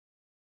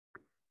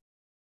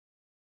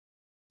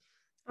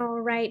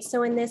All right,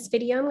 so in this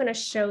video, I'm going to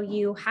show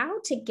you how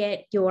to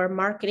get your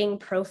marketing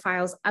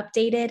profiles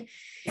updated.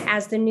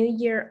 As the new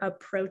year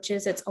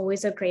approaches, it's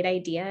always a great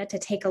idea to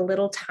take a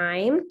little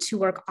time to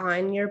work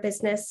on your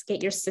business,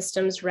 get your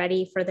systems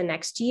ready for the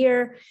next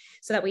year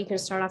so that we can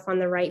start off on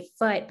the right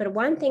foot. But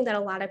one thing that a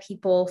lot of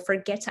people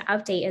forget to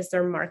update is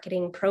their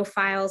marketing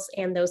profiles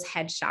and those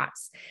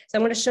headshots. So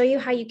I'm going to show you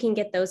how you can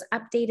get those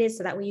updated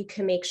so that way you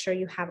can make sure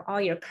you have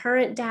all your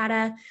current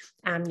data,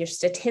 your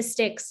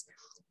statistics,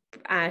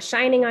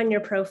 shining on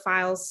your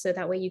profiles so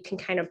that way you can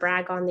kind of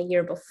brag on the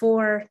year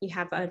before. You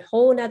have a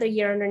whole nother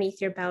year underneath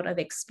your belt of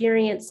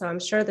experience. So I'm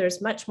sure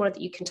there's much more that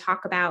you can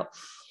talk about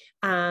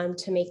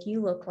to make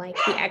you look like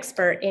the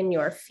expert in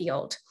your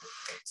field.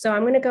 So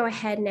I'm going to go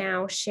ahead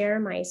now, share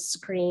my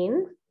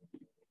screen.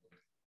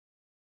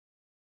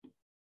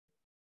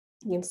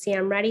 You can see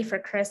I'm ready for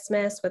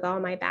Christmas with all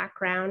my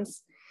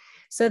backgrounds.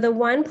 So the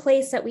one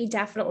place that we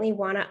definitely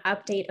want to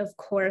update, of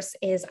course,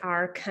 is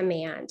our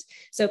command.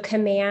 So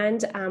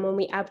command, when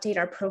we update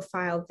our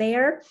profile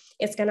there,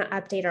 it's going to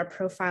update our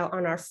profile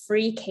on our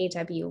free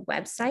KW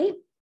website.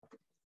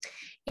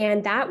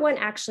 And that one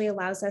actually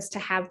allows us to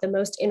have the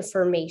most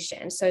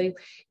information. So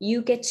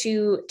you get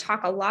to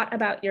talk a lot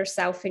about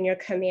yourself in your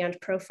command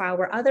profile,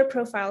 where other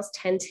profiles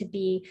tend to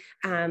be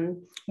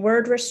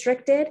word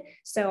restricted.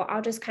 So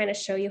I'll just kind of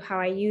show you how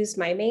I use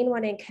my main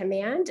one in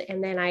command,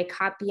 and then I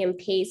copy and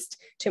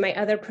paste to my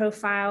other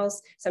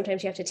profiles.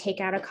 Sometimes you have to take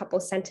out a couple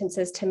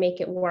sentences to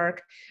make it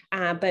work,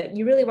 but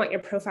you really want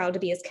your profile to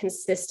be as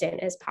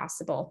consistent as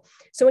possible.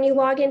 So when you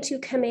log into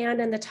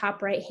command on the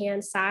top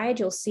right-hand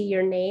side, you'll see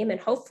your name and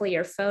hopefully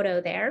your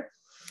photo there.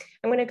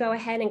 I'm going to go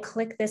ahead and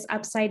click this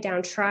upside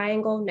down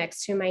triangle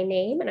next to my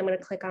name, and I'm going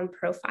to click on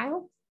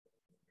profile.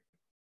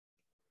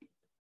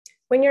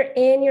 When you're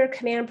in your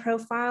command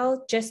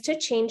profile, just to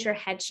change your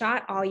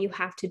headshot, all you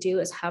have to do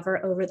is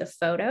hover over the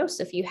photo.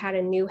 So if you had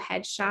a new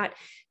headshot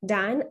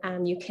done,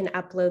 you can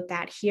upload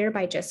that here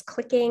by just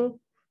clicking,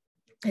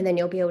 and then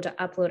you'll be able to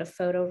upload a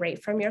photo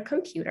right from your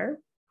computer.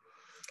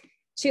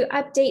 To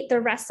update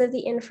the rest of the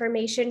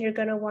information, you're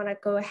going to want to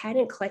go ahead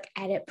and click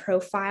Edit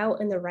Profile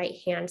in the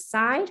right-hand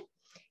side,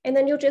 and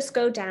then you'll just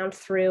go down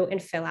through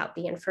and fill out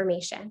the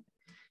information.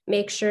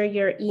 Make sure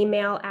your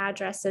email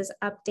address is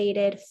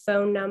updated,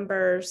 phone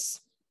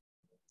numbers,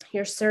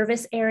 your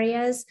service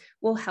areas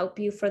will help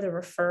you for the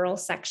referral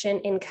section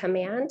in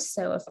command.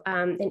 So if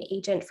an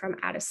agent from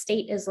out of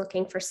state is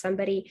looking for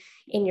somebody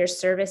in your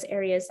service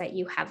areas that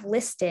you have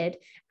listed,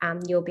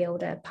 you'll be able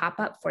to pop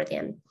up for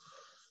them.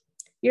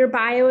 Your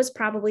bio is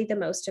probably the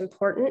most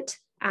important.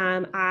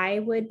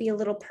 I would be a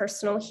little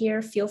personal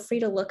here. Feel free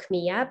to look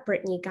me up.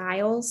 Brittany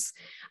Giles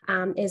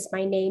is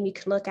my name. You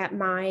can look at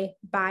my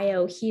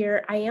bio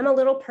here. I am a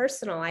little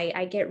personal.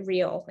 I get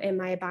real in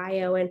my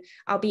bio, and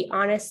I'll be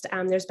honest,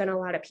 there's been a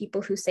lot of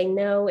people who say,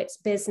 no, it's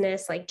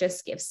business, like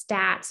just give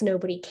stats,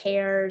 nobody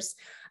cares.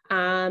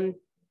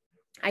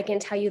 I can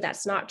tell you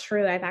that's not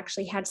true. I've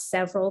actually had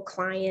several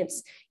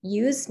clients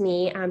use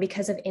me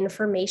because of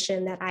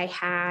information that I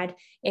had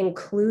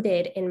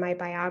included in my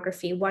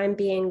biography. One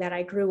being that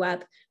I grew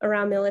up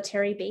around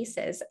military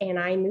bases and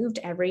I moved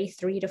every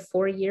 3 to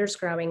 4 years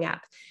growing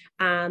up.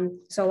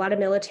 So a lot of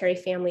military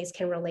families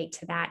can relate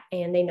to that,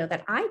 and they know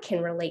that I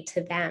can relate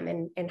to them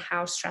and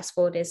how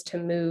stressful it is to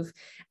move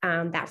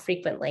that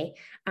frequently.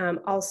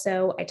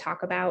 Also, I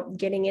talk about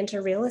getting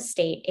into real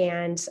estate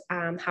and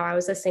how I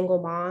was a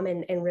single mom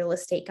and real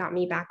estate got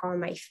me back on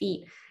my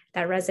feet.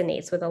 That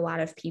resonates with a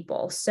lot of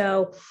people.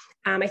 So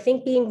I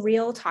think being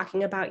real,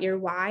 talking about your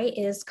why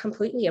is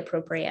completely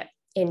appropriate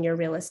in your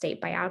real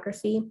estate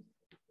biography.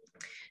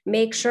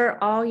 Make sure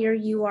all your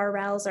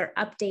URLs are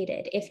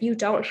updated. If you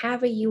don't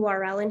have a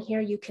URL in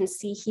here, you can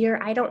see here,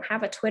 I don't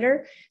have a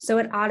Twitter, so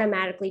it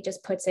automatically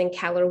just puts in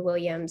Keller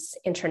Williams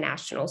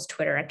International's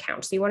Twitter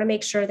account. So you want to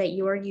make sure that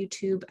your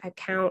YouTube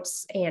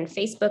accounts and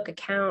Facebook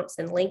accounts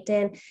and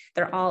LinkedIn,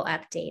 they're all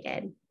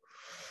updated.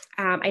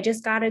 I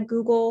just got a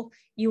Google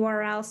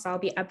URL, so I'll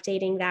be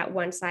updating that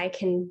once I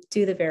can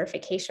do the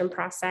verification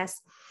process.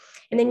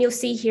 And then you'll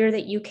see here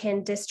that you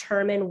can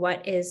determine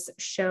what is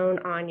shown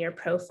on your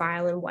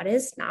profile and what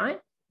is not.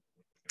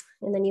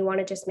 And then you want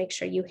to just make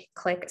sure you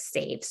click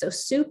save. So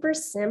super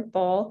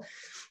simple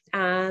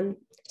to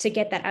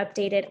get that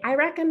updated. I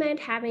recommend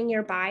having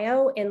your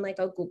bio in like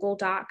a Google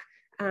Doc,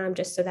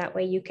 just so that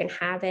way you can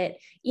have it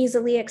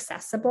easily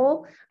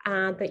accessible.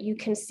 But you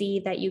can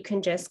see that you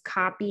can just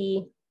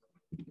copy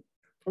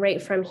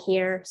right from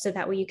here, so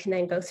that way you can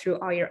then go through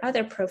all your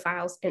other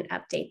profiles and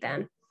update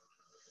them.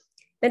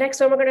 The next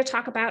one we're going to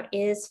talk about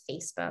is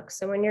Facebook.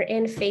 So when you're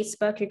in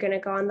Facebook, you're going to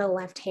go on the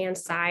left-hand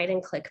side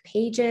and click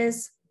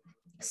Pages,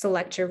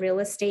 select your real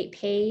estate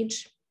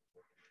page.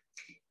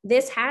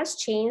 This has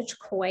changed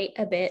quite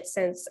a bit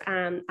since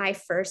I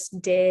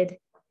first did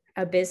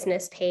a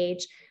business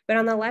page, but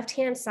on the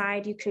left-hand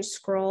side, you can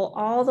scroll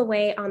all the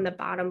way on the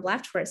bottom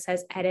left where it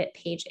says Edit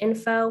Page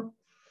Info,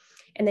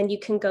 and then you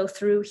can go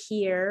through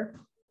here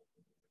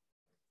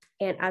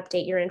and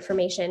update your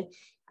information.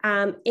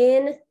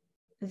 In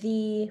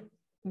the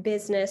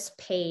business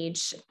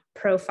page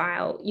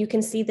profile. You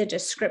can see the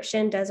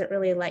description doesn't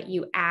really let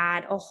you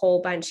add a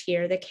whole bunch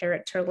here. The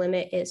character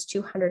limit is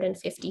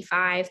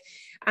 255.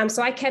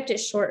 So I kept it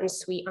short and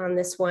sweet on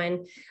this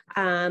one,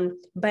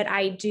 but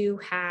I do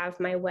have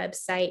my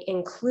website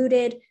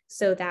included,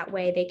 so that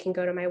way they can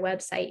go to my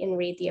website and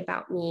read the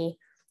About Me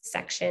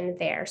section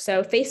there.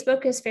 So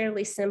Facebook is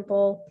fairly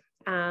simple.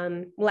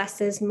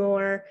 Less is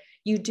more.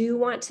 You do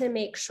want to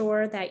make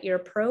sure that your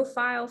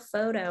profile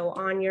photo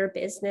on your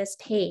business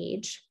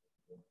page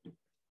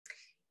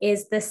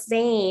is the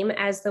same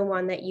as the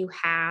one that you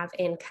have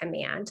in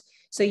Command.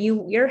 So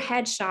your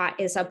headshot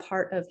is a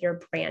part of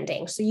your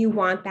branding. So you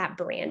want that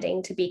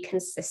branding to be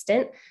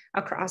consistent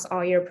across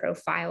all your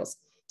profiles.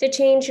 To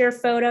change your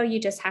photo, you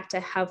just have to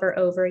hover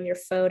over your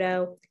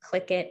photo,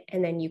 click it,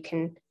 and then you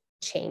can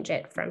change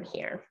it from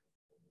here.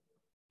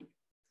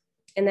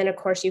 And then of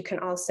course you can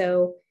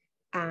also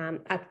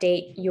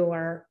update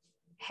your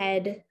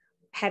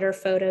header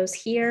photos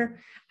here.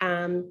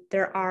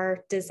 There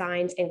are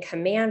designs in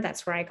Command.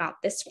 That's where I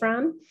got this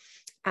from.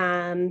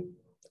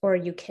 Or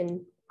you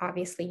can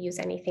obviously use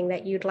anything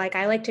that you'd like.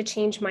 I like to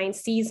change mine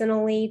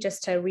seasonally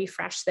just to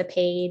refresh the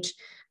page.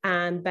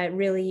 But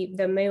really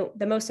the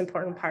most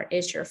important part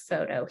is your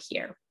photo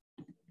here.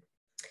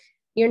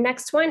 Your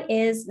next one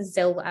is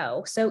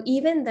Zillow. So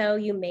even though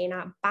you may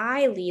not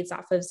buy leads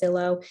off of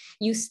Zillow,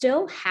 you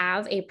still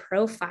have a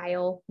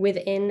profile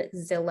within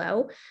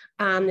Zillow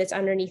that's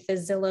underneath the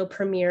Zillow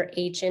Premier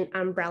Agent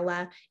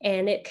umbrella,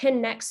 and it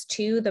connects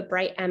to the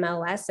Bright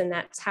MLS, and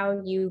that's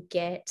how you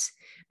get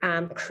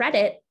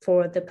credit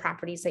for the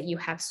properties that you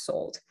have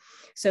sold.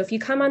 So if you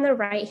come on the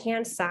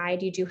right-hand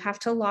side, you do have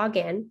to log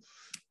in.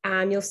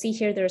 You'll see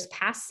here there's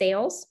past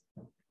sales.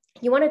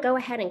 You want to go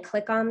ahead and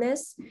click on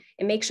this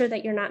and make sure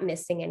that you're not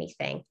missing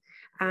anything.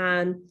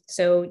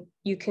 So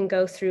you can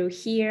go through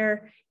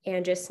here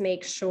and just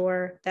make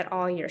sure that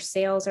all your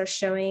sales are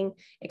showing,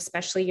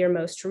 especially your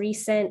most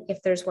recent.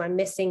 If there's one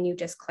missing, you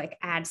just click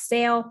Add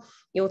Sale.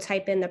 You'll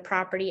type in the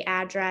property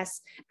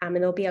address, and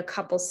there'll be a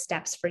couple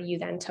steps for you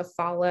then to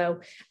follow.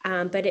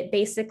 But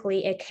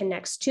it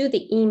connects to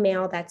the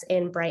email that's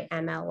in Bright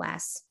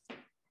MLS.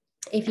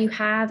 If you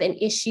have an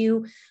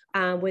issue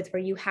with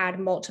where you had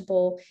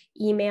multiple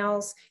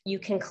emails, you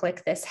can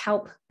click this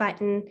help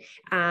button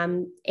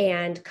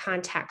and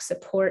contact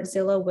support.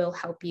 Zillow will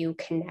help you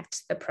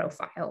connect the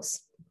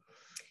profiles.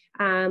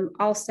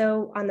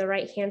 Also on the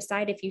right-hand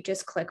side, if you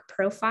just click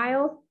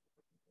profile,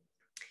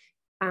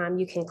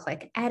 you can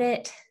click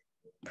edit,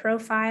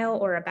 profile,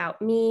 or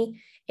about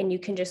me, and you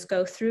can just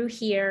go through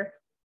here.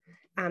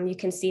 You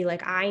can see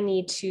like I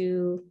need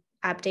to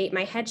update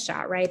my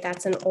headshot, right?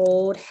 That's an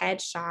old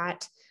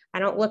headshot. I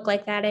don't look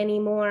like that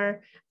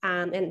anymore.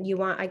 And you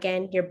want,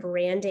 again, your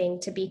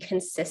branding to be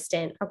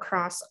consistent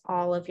across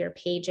all of your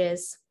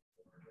pages.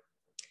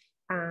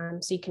 So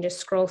you can just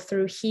scroll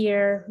through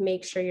here,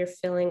 make sure you're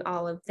filling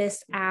all of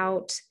this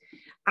out.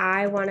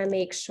 I want to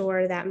make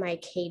sure that my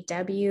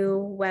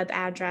KW web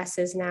address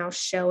is now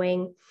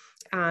showing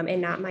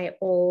and not my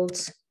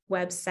old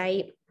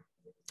website.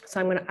 So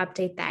I'm going to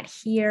update that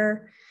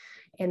here.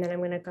 And then I'm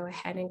going to go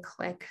ahead and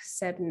click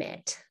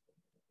submit.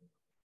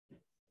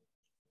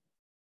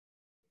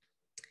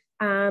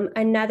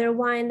 Another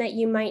one that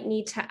you might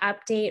need to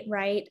update,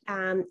 right,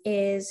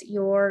 is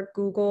your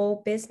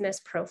Google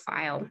Business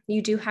Profile.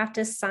 You do have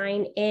to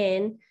sign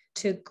in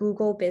to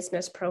Google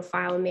Business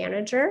Profile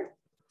Manager.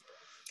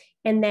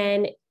 And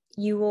then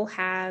you will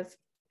have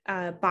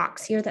a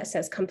box here that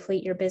says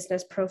complete your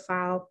business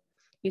profile.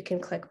 You can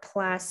click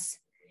plus,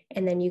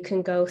 and then you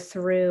can go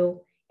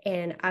through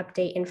and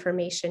update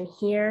information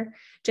here.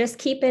 Just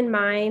keep in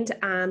mind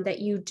that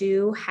you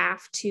do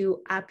have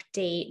to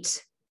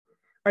update,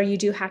 or you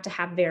do have to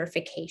have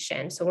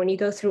verification. So when you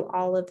go through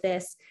all of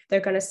this, they're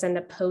going to send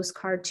a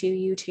postcard to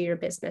you to your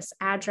business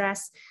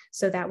address,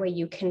 so that way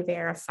you can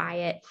verify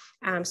it.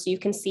 So you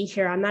can see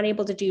here, I'm not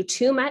able to do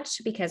too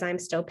much because I'm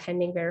still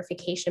pending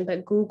verification,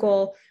 but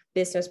Google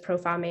Business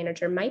Profile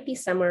Manager might be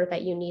somewhere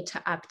that you need to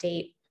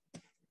update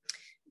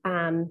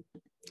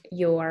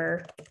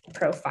your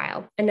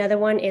profile. Another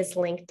one is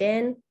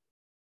LinkedIn.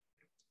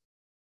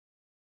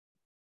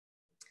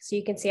 So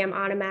you can see I'm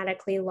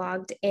automatically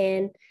logged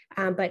in,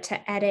 but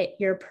to edit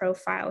your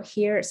profile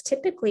here, it's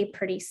typically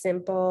pretty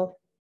simple.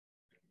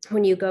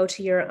 When you go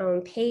to your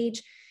own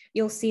page,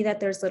 you'll see that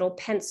there's little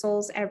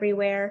pencils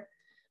everywhere.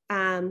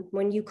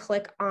 When you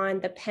click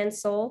on the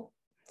pencil,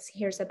 so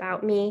here's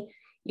about me,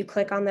 you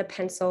click on the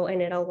pencil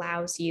and it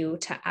allows you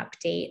to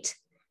update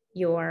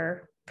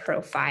your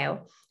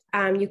profile.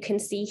 You can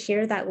see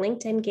here that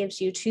LinkedIn gives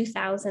you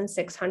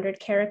 2,600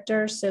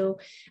 characters. So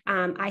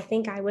I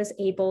think I was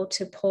able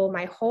to pull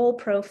my whole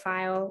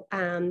profile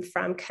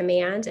from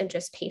Command and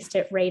just paste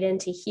it right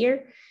into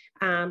here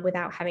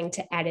without having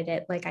to edit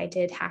it like I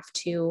did have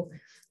to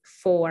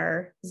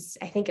for,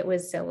 I think it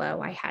was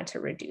Zillow. I had to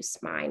reduce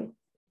mine.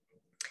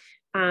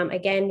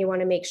 Again, you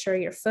want to make sure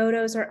your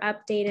photos are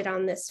updated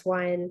on this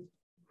one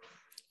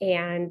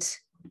and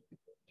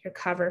your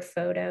cover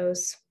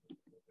photos.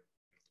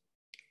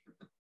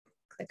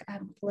 Click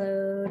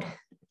upload.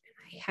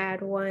 I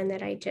had one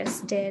that I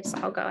just did, so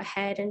I'll go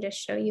ahead and just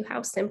show you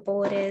how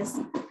simple it is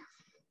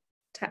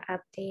to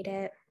update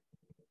it.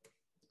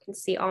 You can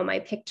see all my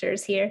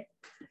pictures here.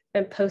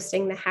 I'm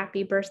posting the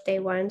happy birthday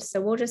one. So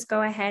we'll just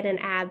go ahead and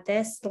add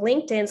this.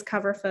 LinkedIn's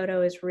cover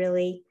photo is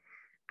really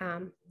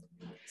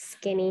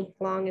skinny,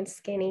 long and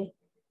skinny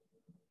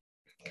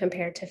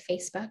compared to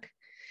Facebook.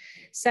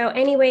 So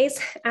anyways,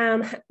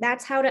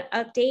 that's how to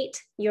update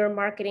your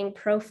marketing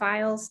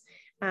profiles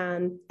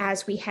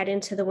as we head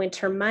into the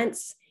winter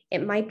months.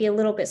 It might be a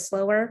little bit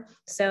slower,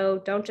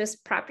 so don't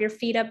just prop your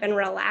feet up and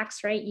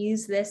relax, right?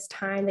 Use this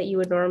time that you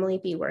would normally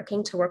be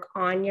working to work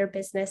on your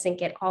business and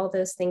get all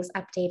those things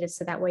updated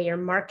so that way your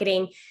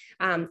marketing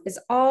is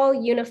all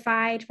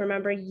unified.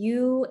 Remember,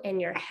 you and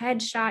your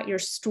headshot, your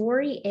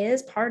story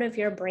is part of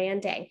your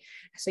branding.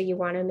 So you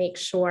want to make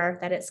sure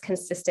that it's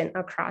consistent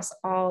across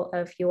all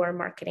of your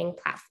marketing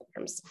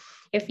platforms.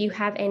 If you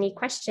have any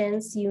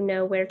questions, you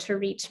know where to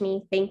reach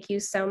me. Thank you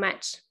so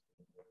much.